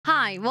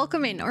Hi,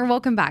 welcome in or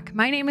welcome back.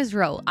 My name is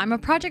Ro. I'm a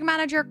project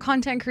manager,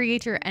 content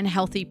creator, and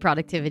healthy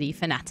productivity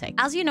fanatic.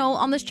 As you know,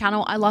 on this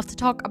channel, I love to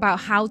talk about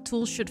how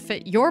tools should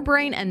fit your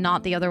brain and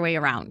not the other way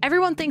around.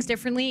 Everyone thinks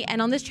differently,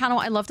 and on this channel,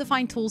 I love to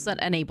find tools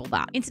that enable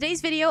that. In today's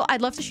video,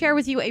 I'd love to share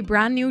with you a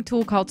brand new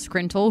tool called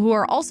Scrintal, who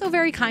are also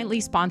very kindly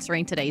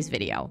sponsoring today's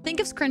video. Think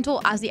of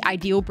Scrintal as the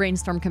ideal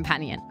brainstorm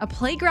companion, a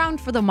playground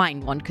for the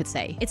mind, one could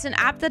say. It's an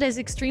app that is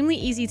extremely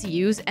easy to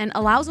use and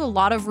allows a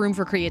lot of room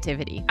for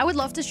creativity. I would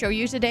love to show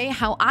you today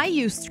how I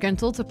used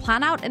Scrintal to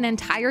plan out an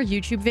entire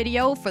YouTube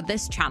video for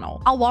this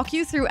channel. I'll walk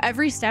you through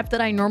every step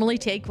that I normally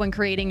take when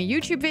creating a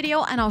YouTube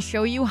video, and I'll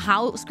show you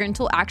how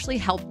Scrintal actually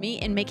helped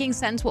me in making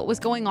sense what was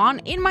going on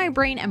in my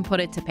brain and put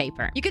it to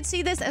paper. You could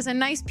see this as a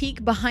nice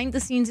peek behind the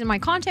scenes in my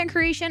content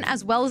creation,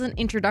 as well as an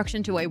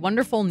introduction to a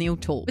wonderful new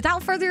tool.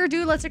 Without further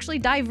ado, let's actually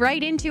dive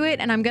right into it,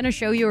 and I'm going to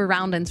show you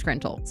around in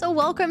Scrintal. So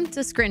welcome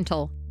to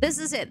Scrintal. This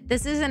is it.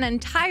 This is an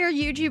entire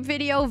YouTube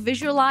video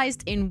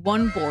visualized in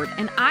one board,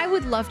 and I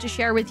would love to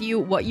share with you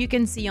what you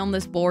can see on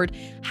this board,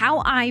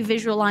 how I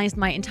visualized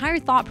my entire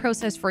thought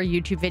process for a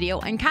YouTube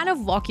video, and kind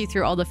of walk you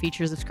through all the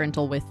features of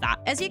Scrintal with that.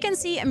 As you can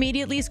see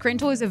immediately,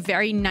 Scrintal is a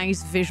very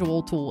nice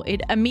visual tool.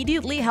 It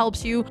immediately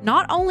helps you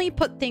not only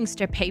put things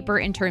to paper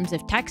in terms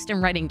of text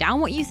and writing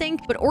down what you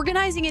think, but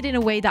organizing it in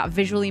a way that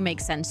visually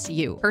makes sense to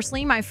you.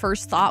 Personally, my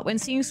first thought when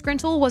seeing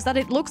Scrintal was that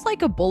it looks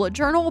like a bullet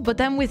journal, but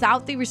then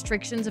without the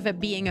restrictions of it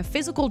being a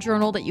physical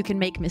journal that you can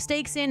make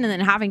mistakes in and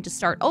then having to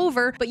start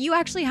over, but you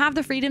actually have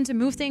the freedom to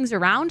move things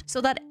around so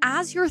that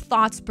as your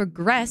thoughts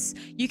progress,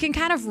 you can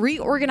kind of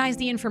reorganize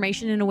the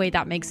information in a way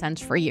that makes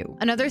sense for you.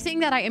 Another thing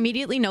that I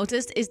immediately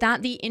noticed is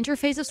that the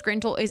interface of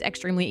Scrintal is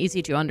extremely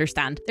easy to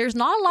understand. There's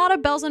not a lot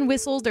of bells and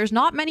whistles, there's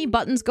not many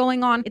buttons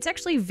going on. It's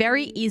actually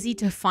very easy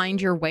to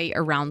find your way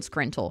around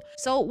Scrintal.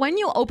 So when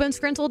you open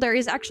Scrintal, there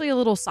is actually a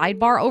little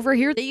sidebar over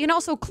here that you can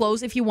also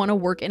close if you want to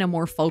work in a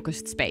more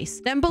focused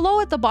space. Then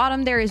below at the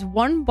bottom, there is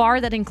one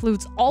bar that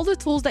includes all the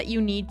tools that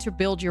you need to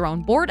build your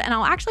own board, and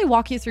I'll actually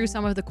walk you through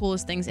some of the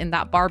coolest things in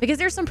that bar because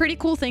there's some pretty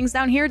cool things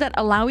down here that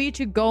allow you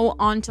to go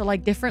on to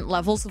like different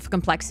levels of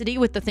complexity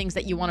with the things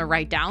that you want to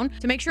write down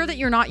to make sure that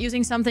you're not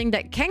using something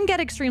that can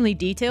get extremely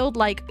detailed,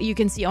 like you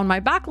can see on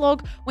my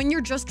backlog, when you're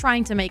just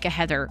trying to make a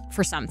header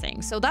for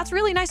something. So that's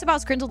really nice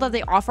about Scrintal, that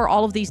they offer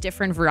all of these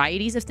different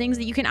varieties of things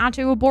that you can add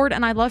to a board,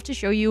 and I'd love to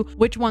show you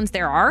which ones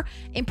there are.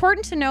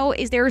 Important to know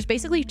is there's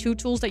basically two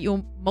tools that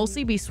you'll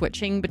mostly be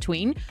switching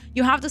between.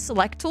 You have the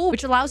select tool,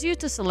 which allows you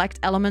to select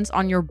elements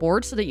on your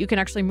board so that you can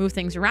actually move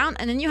things around.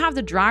 And then you have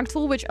the drag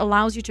tool, which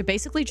allows you to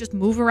basically just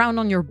move around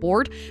on your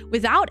board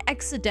without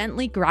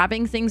accidentally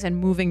grabbing things and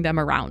moving them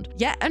around.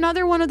 Yet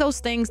another one of those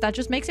things that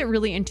just makes it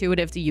really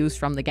intuitive to use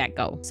from the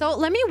get-go. So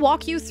let me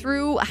walk you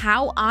through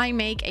how I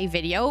make a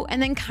video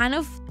and then kind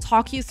of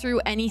talk you through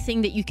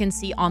anything that you can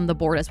see on the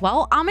board as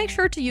well. I'll make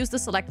sure to use the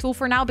select tool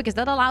for now because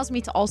that allows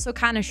me to also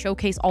kind of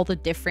showcase all the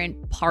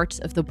different parts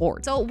of the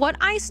board. So what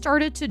I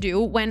started to do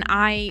when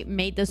I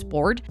made this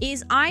board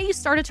is I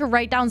started to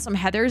write down some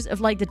headers of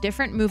like the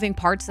different moving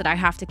parts that I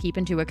have to keep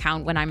into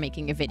account when I'm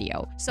making a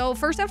video. So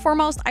first and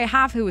foremost, I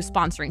have who is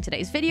sponsoring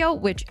today's video,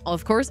 which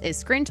of course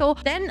is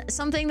Scrintal. Then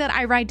something that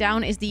I write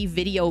down is the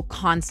video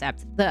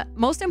concept. The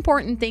most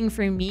important thing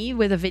for me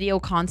with a video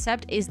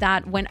concept is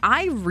that when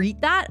I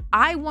read that,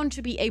 I want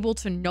to be able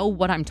to know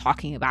what I'm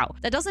talking about.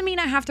 That doesn't mean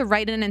I have to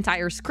write an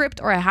entire script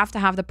or I have to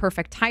have the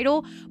perfect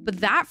title, but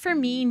that for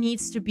me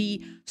needs to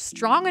be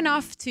strong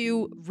enough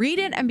to read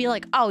it and be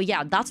like, oh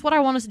yeah, that's what I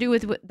wanted to do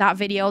with that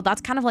video.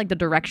 That's kind of like the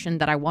direction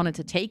that I wanted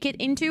to take it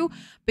into,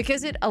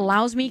 because it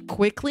allows me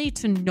quickly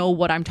to know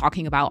what I'm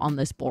talking about on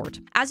this board.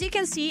 As you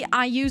can see,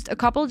 I used a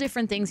couple of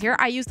different things here.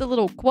 I used a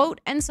little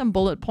quote and some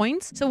bullet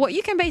points. So what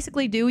you can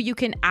basically do, you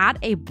can add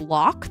a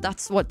block.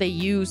 That's what they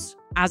use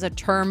as a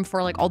term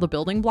for like all the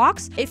building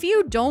blocks. If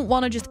you don't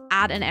want to just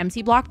add an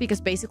empty block,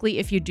 because basically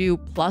if you do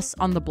plus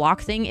on the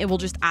block thing, it will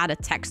just add a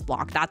text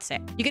block. That's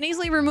it. You can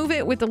easily remove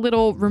it with the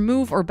little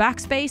remove or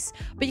backspace,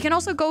 but you can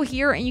also go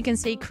here and you can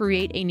say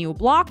create a new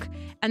block,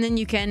 and then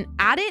you can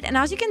add it. And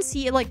as you can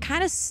see, it like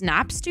kind of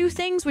snaps to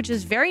things, which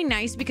is very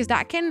nice because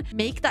that can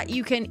make that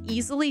you can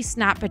easily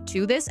snap it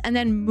to this and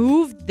then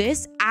move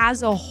this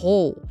as a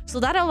whole. So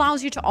that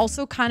allows you to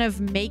also kind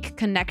of make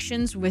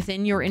connections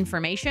within your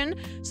information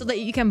so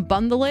that you can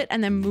bundle it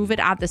and then move it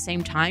at the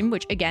same time,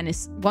 which again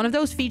is one of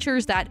those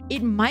features that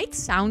it might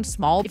sound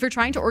small. If you're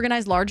trying to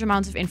organize large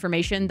amounts of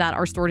information that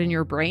are stored in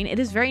your brain, it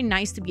is very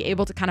nice to be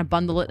able to kind of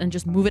bundle it and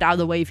just move it out of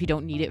the way if you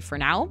don't need it for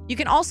now. You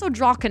can also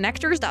draw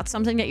connectors. That's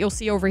something that you'll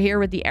see over here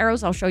with the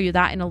arrows. I'll show you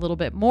that in a little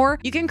bit more.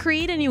 You can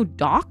create a new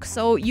doc.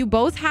 So you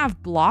both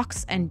have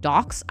blocks and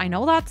docs. I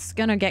know that's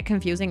gonna get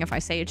confusing if I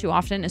say it too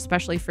often,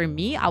 especially for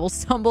me. I will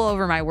stumble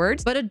over my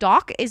words, but a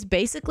doc is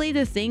basically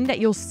the thing that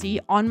you'll see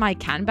on my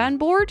Kanban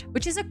board,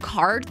 which is a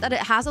card that it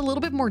has a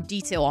little bit more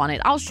detail on it.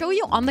 I'll show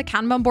you on the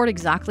Kanban board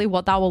exactly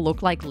what that will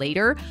look like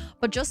later,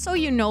 but just so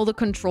you know the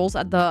controls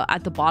at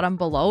the bottom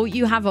below,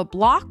 you have a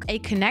block, a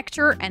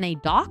connector, and a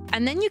dock,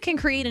 and then you can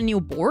create a new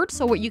board.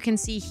 So what you can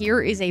see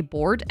here is a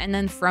board, and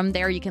then from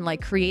there you can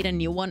like create a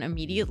new one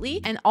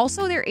immediately. And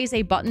also there is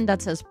a button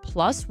that says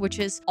plus, which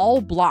is all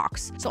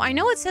blocks. So I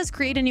know it says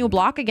create a new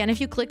block. Again, if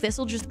you click this,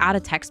 it'll just add a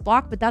text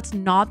block, but that's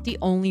not the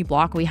only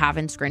block we have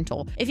in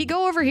Scrintal. If you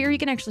go over here, you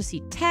can actually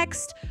see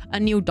text, a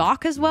new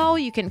dock as well.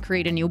 You can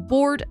create a new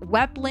board,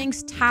 web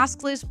links,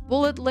 task list,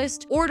 bullet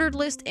list, ordered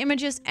list,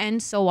 images,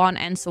 and so on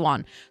and so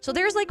on. So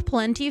there's like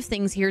plenty of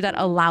things here that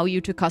allow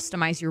you to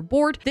customize your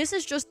board. This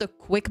is just the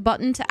quick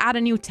button to add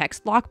a new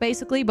text block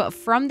basically, but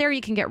from there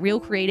you can get real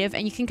creative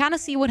and you can kind of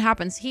see what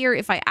happens here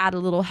if I add a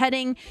little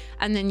heading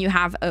and then you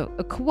have a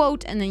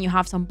quote and then you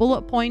have some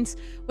bullet points,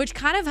 which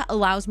kind of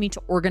allows me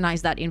to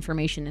organize that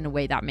information in a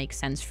way that makes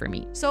sense for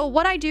me. So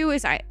what I do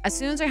is as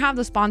soon as I have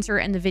the sponsor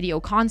and the video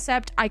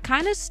concept, I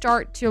kind of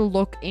start to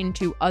look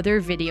into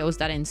other videos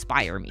that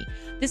inspire me.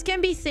 This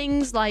can be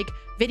things like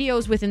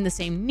videos within the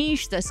same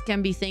niche. This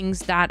can be things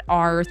that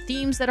are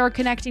themes that are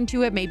connecting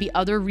to it, maybe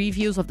other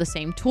reviews of the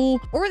same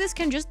tool, or this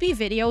can just be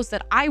videos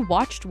that I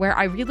watched where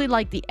I really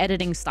like the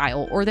editing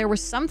style, or there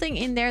was something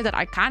in there that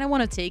I kind of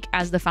want to take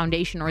as the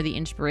foundation or the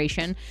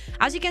inspiration.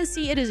 As you can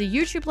see, it is a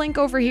YouTube link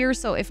over here.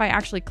 So if I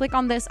actually click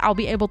on this, I'll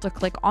be able to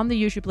click on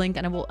the YouTube link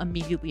and it will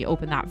immediately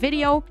open that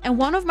video. And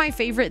one of my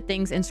favorite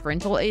things in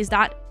Scrintal is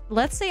that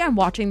let's say I'm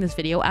watching this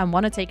video and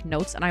want to take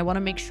notes and I want to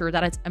make sure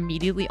that it's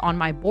immediately on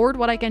my board.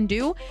 What I can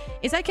do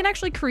is I can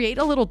actually create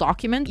a little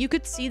document. You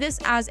could see this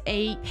as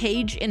a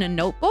page in a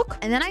notebook,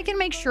 and then I can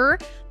make sure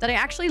that I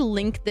actually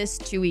link this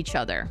to each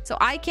other. So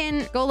I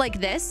can go like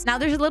this. Now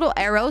there's a little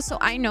arrow, so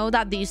I know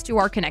that these two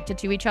are connected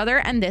to each other,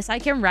 and this I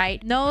can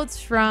write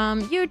notes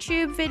from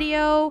YouTube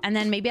video, and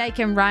then maybe I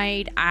can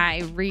write,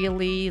 I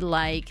really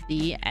like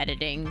the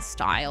editing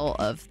style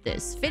of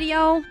this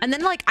video. And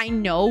then like I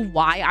know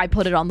why I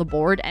put it on the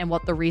board and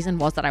what the reason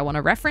was that I want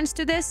to reference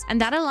to this. And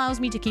that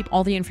allows me to keep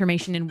all the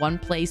information in one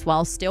place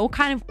while still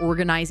kind of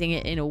organizing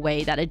it in a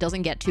way that it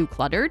doesn't get too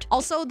cluttered.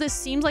 Also, this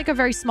seems like a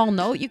very small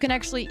note. You can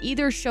actually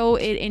either show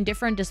it in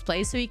different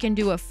displays, so you can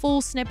do a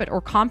full snippet or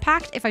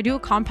compact. If I do a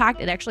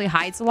compact, it actually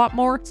hides a lot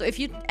more. So if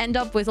you end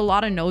up with a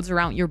lot of nodes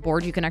around your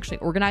board, you can actually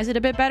organize it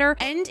a bit better.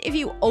 And if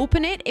you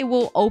open it, it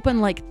will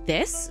open like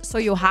this. So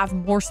you'll have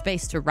more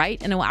space to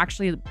write and it will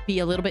actually be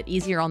a little bit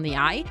easier on the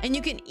eye. And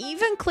you can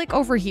even click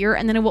over here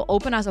and then it will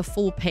open as a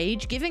full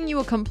page, giving you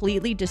a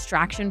completely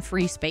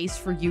distraction-free space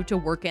for you to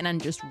work in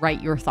and just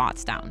write your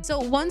thoughts down. So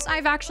once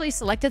I've actually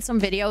selected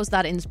some videos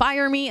that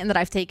inspire me and that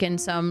I've taken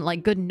some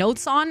like good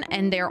notes on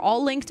and they're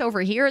all linked over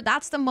here,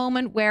 that's the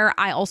moment where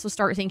I also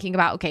start thinking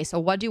about, okay, so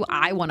what do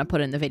I want to put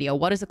in the video?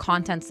 What is the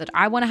contents that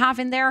I want to have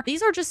in there?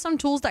 These are just some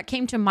tools that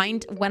came to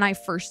mind when I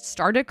first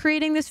started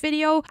creating this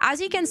video. As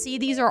you can see,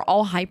 these are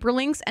all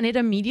hyperlinks and it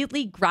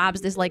immediately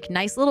grabs this like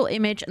nice little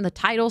image and the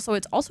title. So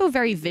it's also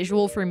very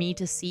visual for me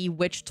to see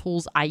which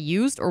tools I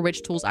used or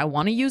which tools I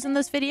want to use in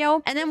this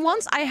video. And then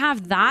once I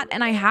have that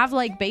and I have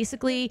like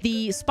basically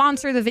the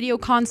sponsor, the video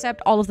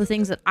concept, all of the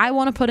things that I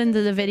want to put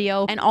into the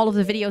video and all of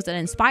the videos that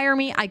inspire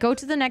me, I go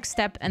to the next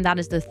step, and that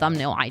is the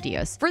thumbnail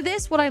ideas. For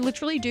this, what I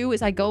literally do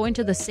is I go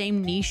into the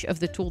same niche of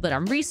the tool that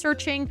I'm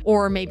researching,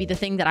 or maybe the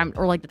thing that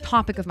or like the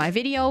topic of my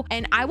video,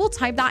 and I will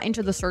type that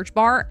into the search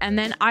bar, and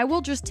then I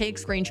will just take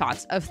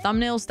screenshots of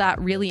thumbnails that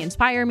really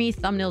inspire me,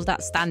 thumbnails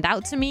that stand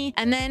out to me,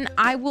 and then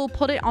I will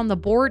put it on the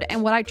board.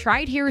 And what I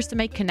tried here is to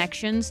make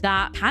connections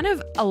that kind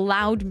of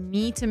allowed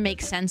me to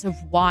make sense of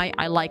why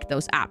I like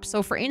those apps.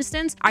 So for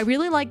instance, I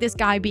really like this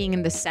guy being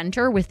in the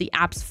center with the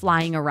apps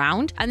flying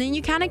around. And then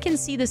you kind of can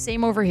see the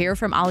same over here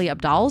from Ali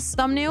Abdal's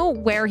thumbnail,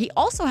 where he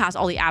also has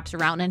all the apps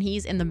around and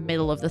he's in the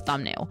middle of the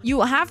thumbnail.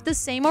 You have the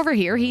same over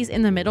here. He's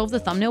in the middle of the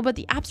thumbnail, but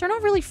the apps are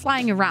not really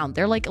flying around.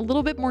 They're like a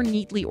little bit more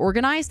neatly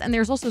organized, and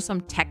there's also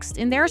some text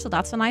in there. So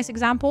that's a nice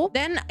example.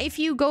 Then if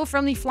you go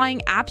from the flying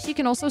apps, you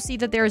can also see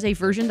that there is a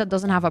version that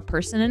doesn't have a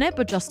person in it,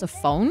 but just a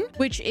phone,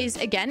 which is,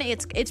 again,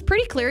 it's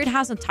pretty clear it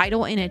has a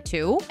title in it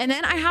too. And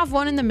then I have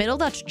one in the middle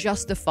that's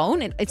just the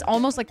phone. It's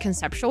almost like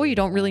conceptual. You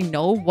don't really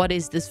know what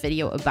is this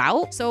video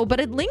about. So, but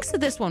it links to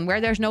this one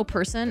where there's no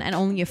person and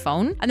only a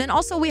phone. And then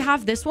also we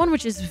have this one,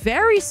 which is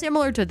very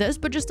similar to this,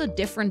 but just a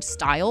different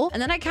style.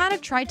 And then I kind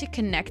of tried to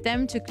connect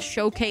them to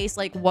showcase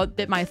like what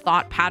did my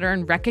thought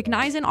pattern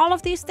recognize in all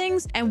of these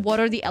things and what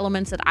are the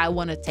elements that I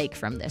want to take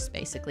from this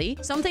basically.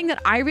 Something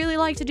that I really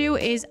like to do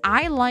is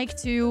I like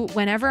to,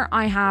 whenever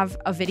I have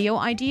a video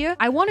idea,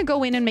 I want to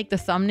go in and make the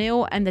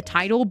thumbnail and the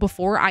title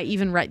before I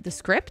even write the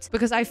script,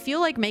 because I feel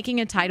like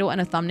making a title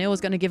and a thumbnail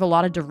is going to give a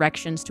lot of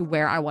directions to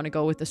where I want to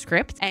go with the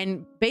script.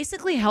 And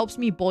basically helps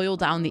me boil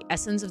down the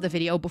essence of the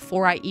video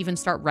before I even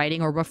start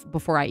writing or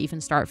before I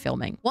even start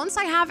filming. Once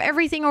I have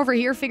everything over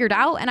here figured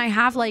out and I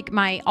have like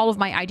all of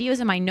my ideas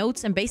and my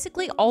notes and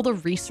basically all the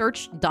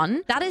research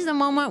done, that is the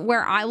moment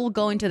where I will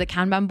go into the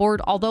Kanban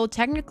board. Although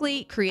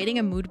technically creating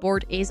a mood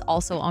board is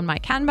also on my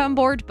Kanban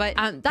board, but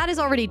that is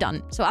already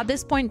done. So at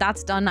this point,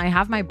 that's done. I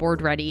have my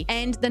board ready.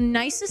 And the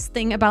nicest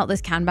thing about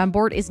this Kanban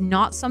board is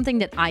not something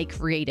that I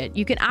created.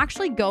 You can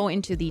actually go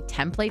into the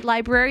template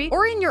library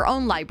or in your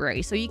own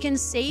library. So you can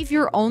save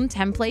your own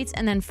templates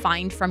and then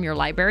find from your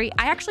library.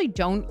 I actually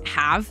don't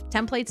have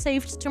templates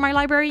saved to my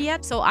library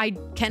yet, so I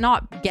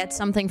cannot get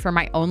something from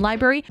my own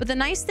library. But the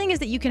nice thing is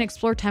that you can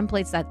explore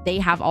templates that they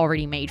have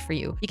already made for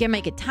you. You can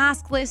make a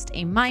task list,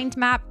 a mind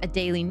map, a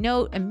daily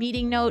note, a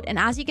meeting note. And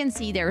as you can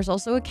see, there's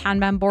also a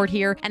Kanban board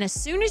here. And as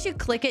soon as you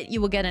click it, you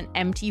will get an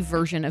empty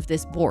version of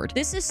this board.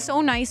 This is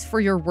so nice for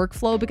your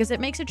workflow because it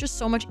makes it just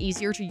so much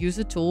easier to use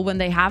a tool when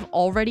they have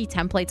already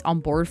templates on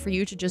board for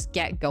you to just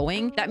get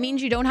going. That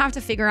means you don't have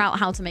to figure out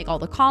how to make all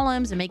the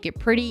columns and make it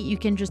pretty. You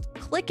can just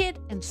click it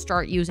and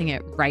start using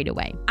it right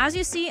away. As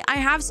you see, I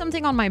have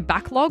something on my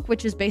backlog,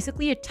 which is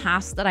basically a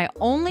task that I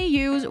only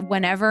use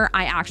whenever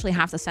I actually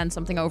have to send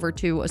something over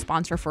to a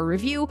sponsor for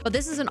review. But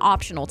this is an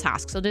optional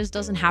task, so this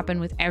doesn't happen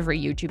with every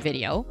YouTube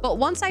video. But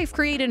once I've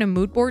created a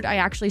mood board, I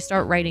actually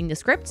start writing the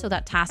script. So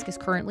that task is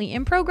currently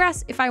in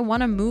progress. If I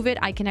want to move it,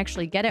 I can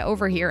actually get it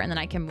over here and then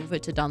I can move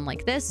it to done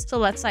like this. So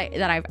let's say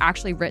that I've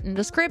actually written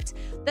the script.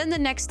 Then the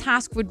next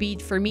task would be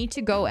for me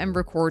to go and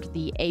record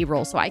the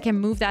A-roll. So I can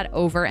move that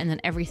over and then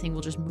everything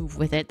will just move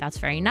with it. That's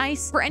very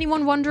nice. For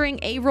anyone wondering,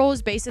 A-roll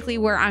is basically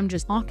where I'm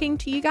just talking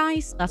to you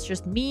guys. That's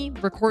just me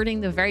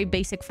recording the very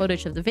basic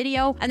footage of the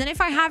video. And then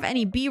if I have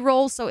any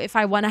B-roll, so if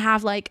I want to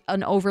have like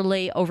an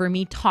overlay over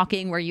me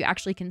talking where you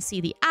actually can see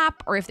the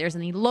app, or if there's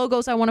any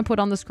logos I want to put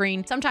on the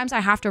screen, sometimes I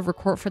have to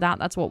record for that.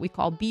 That's what we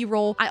call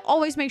B-roll. I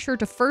always make sure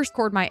to first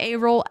record my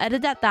A-roll,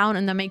 edit that down,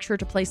 and then make sure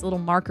to place little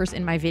markers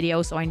in my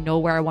video so I know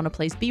where I want to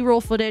place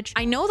B-roll footage.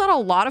 I know that a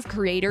lot of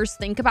creators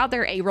think about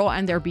their A-roll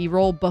and their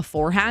B-roll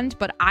beforehand,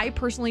 but I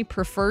personally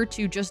prefer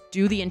to just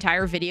do the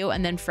entire video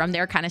and then from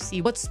there kind of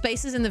see what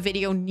spaces in the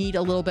video need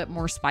a little bit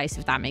more spice,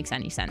 if that makes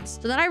any sense.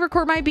 So then I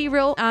record my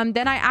B-roll.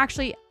 Then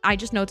I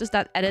just noticed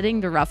that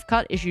editing the rough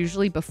cut is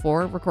usually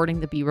before recording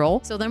the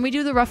B-roll. So then we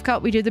do the rough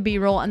cut, we do the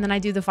B-roll, and then I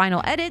do the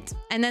final edit.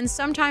 And then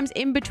sometimes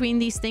in between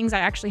these things, I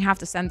actually have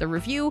to send the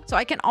review. So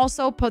I can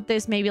also put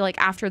this maybe like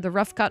after the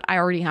rough cut, I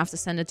already have to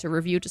send it to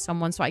review to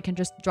someone, so I can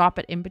just drop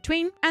it in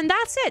between. And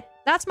that's it.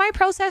 That's my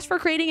process for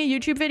creating a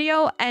YouTube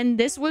video. And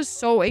this was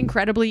so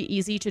incredibly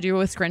easy to do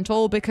with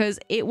Scrintal because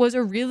it was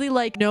a really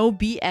like no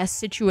BS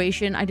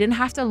situation. I didn't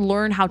have to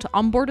learn how to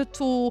onboard a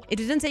tool. It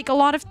didn't take a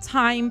lot of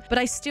time, but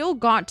I still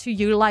got to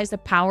utilize the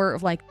power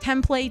of like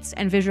templates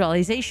and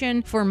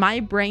visualization for my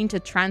brain to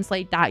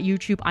translate that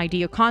YouTube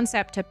idea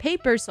concept to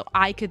paper so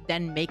I could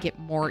then make it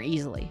more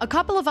easily. A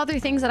couple of other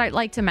things that I'd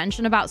like to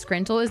mention about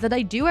Scrintal is that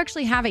I do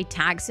actually have a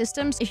tag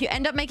system. So if you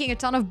end up making a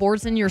ton of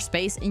boards in your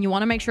space and you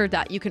want to make sure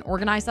that you can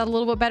organize that a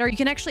little bit better, you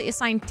can actually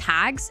assign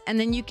tags and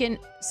then you can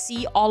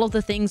see all of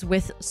the things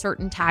with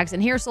certain tags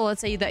in here. So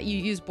let's say that you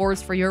use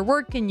boards for your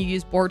work and you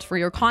use boards for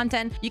your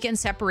content. You can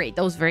separate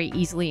those very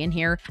easily in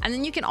here. And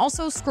then you can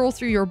also scroll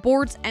through your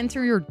boards and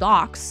through your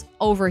docs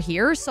over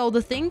here. So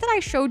the thing that I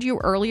showed you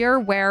earlier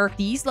where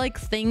these like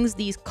things,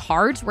 these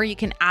cards where you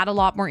can add a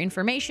lot more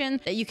information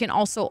that you can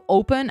also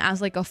open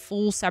as like a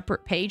full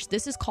separate page,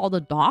 this is called a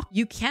doc.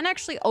 You can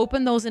actually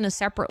open those in a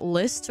separate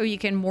list so you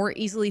can more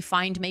easily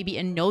find maybe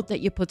a note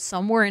that you put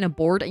somewhere in a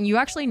board and you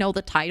actually know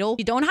the title.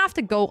 You don't have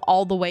to go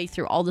all the way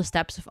through all the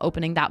steps of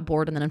opening that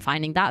board and then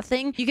finding that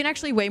thing. You can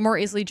actually way more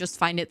easily just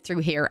find it through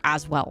here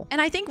as well.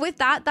 And I think with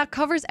that, that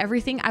covers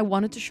everything I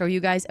wanted to show you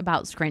guys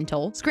about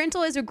Scrintal.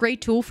 Scrintal is a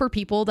great tool for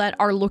people that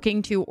are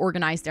looking to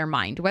organize their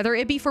mind, whether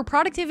it be for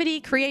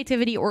productivity,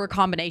 creativity, or a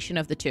combination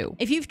of the two.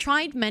 If you've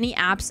tried many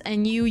apps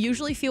and you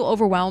usually feel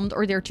overwhelmed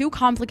or they're too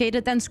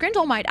complicated, then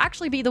Scrintal might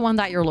actually be the one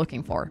that you're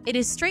looking for. It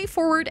is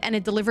straightforward and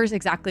it delivers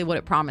exactly what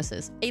it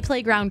promises, a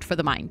playground for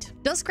the mind.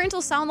 Does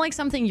Scrintal sound like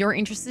something you're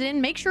interested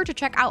in? Make sure to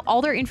check out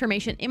all their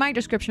information in my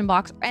description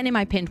box and in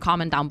my pinned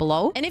comment down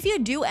below. And if you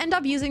do end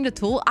up using the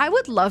tool, I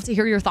would love to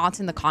hear your thoughts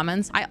in the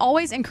comments. I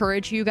always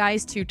encourage you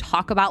guys to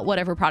talk about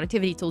whatever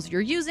productivity tools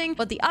you're using,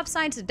 but the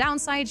upsides, the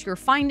downsides, your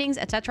findings,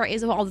 etc.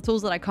 is of all the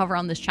tools that I cover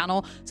on this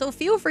channel. So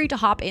feel free to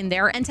hop in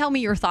there and tell me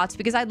your thoughts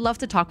because I'd love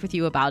to talk with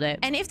you about it.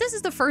 And if this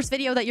is the first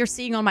video that you're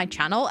seeing on my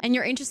channel and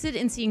you're interested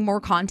in seeing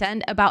more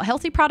content about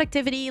healthy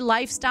productivity,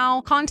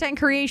 lifestyle, content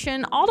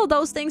creation, all of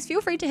those things,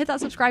 feel free to hit that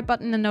subscribe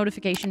button and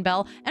notification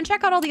bell and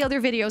check out all the other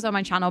videos on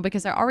my channel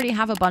because I already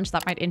have a bunch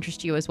that might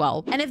interest you as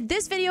well. And if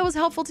this video was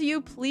helpful to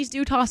you, please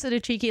do toss it a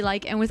cheeky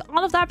like. And with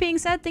all of that being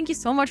said, thank you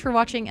so much for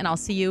watching and I'll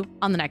see you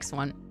on the next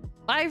one.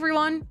 Bye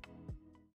everyone.